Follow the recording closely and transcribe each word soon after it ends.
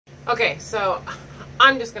Okay, so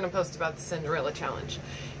I'm just going to post about the Cinderella challenge.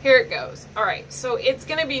 Here it goes. All right, so it's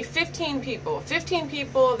going to be 15 people. 15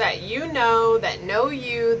 people that you, that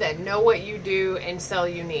know what you do and sell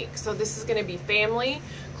unique. So this is going to be family,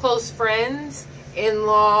 close friends,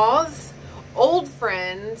 in-laws, old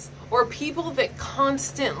friends, or people that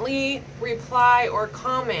constantly reply or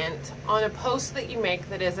comment on a post that you make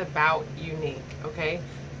that is about unique, okay?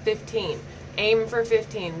 15. Aim for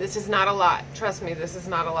 15. This is not a lot. Trust me, this is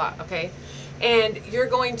not a lot, okay? And you're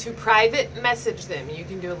going to private message them. You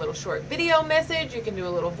can do a little short video message. You can do a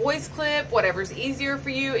little voice clip, whatever's easier for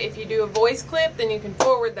you. If you do a voice clip, then you can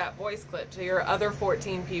forward that voice clip to your other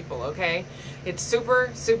 14 people, okay? It's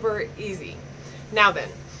super, super easy. Now then,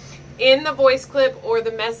 in the voice clip or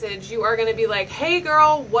the message, you are going to be like, hey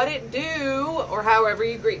girl, what it do? Or however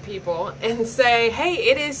you greet people, and say, hey,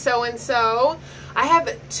 it is so-and-so. I have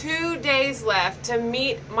 2 days left to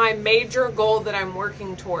meet my major goal that I'm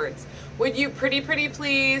working towards. Would you pretty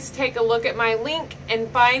please take a look at my link and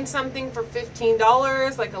find something for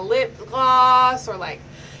 $15, like a lip gloss or like,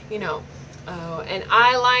 you know, an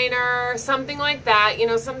eyeliner, something like that, you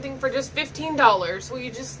know, something for just $15. Will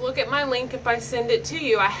you just look at my link if I send it to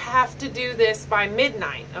you? I have to do this by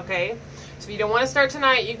midnight, okay? So if you don't want to start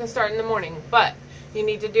tonight, you can start in the morning, but you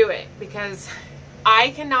need to do it because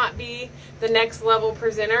I cannot be the next level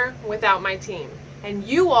presenter without my team. And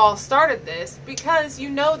you all started this because you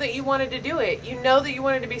know that you wanted to do it. You know that you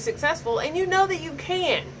wanted to be successful, and you know that you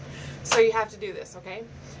can. So you have to do this, okay?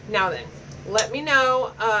 Now then, let me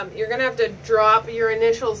know. You're going to have to drop your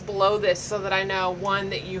initials below this so that I know,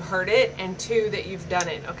 1, that you heard it, and 2, that you've done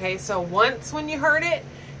it, okay? So once when you heard it,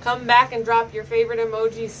 come back and drop your favorite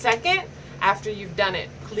emoji second after you've done it,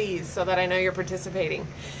 please, so that I know you're participating.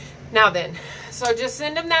 Now then, so just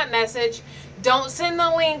send them that message. Don't send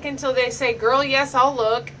the link until they say, girl, yes, I'll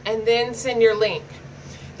look, and then send your link.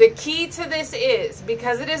 The key to this is,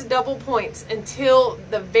 because it is double points until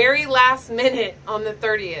the very last minute on the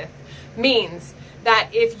 30th, means that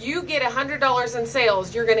if you get $100 in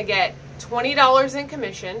sales, you're going to get $20 in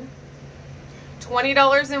commission,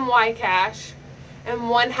 $20 in Y cash, and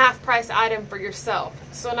 1 half price item for yourself.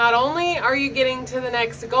 So not only are you getting to the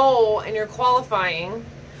next goal and you're qualifying,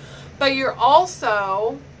 but you're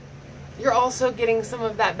also getting some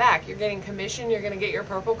of that back. You're getting commission, you're going to get your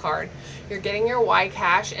purple card, you're getting your Y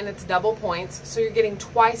cash, and it's double points, so you're getting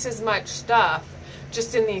twice as much stuff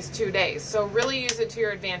just in these 2 days. So really use it to your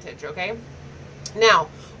advantage, okay? Now,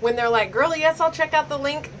 when they're like, girl, yes, I'll check out the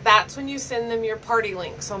link, that's when you send them your party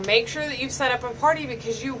link. So make sure that you've set up a party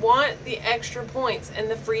because you want the extra points and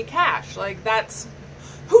the free cash. Like, that's,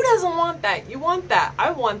 who doesn't want that? You want that.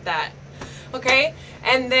 I want that. Okay?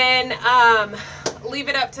 And then leave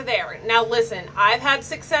it up to there. Now listen, I've had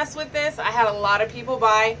success with this. I had a lot of people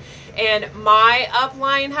buy, and my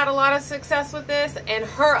upline had a lot of success with this, and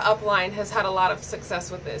her upline has had a lot of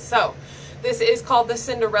success with this. So this is called the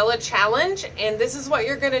Cinderella Challenge, and this is what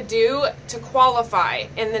you're going to do to qualify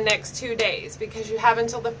in the next 2 days, because you have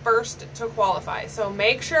until the 1st to qualify. So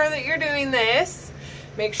make sure that you're doing this.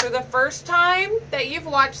 Make sure the first time that you've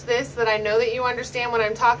watched this, that I know that you understand what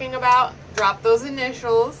I'm talking about, drop those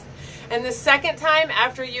initials. And the second time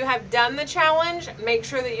after you have done the challenge, make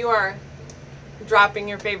sure that you are dropping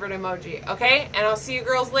your favorite emoji, okay? And I'll see you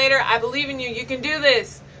girls later. I believe in you. You can do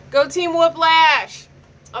this. Go Team Whoop Lash.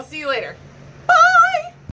 I'll see you later.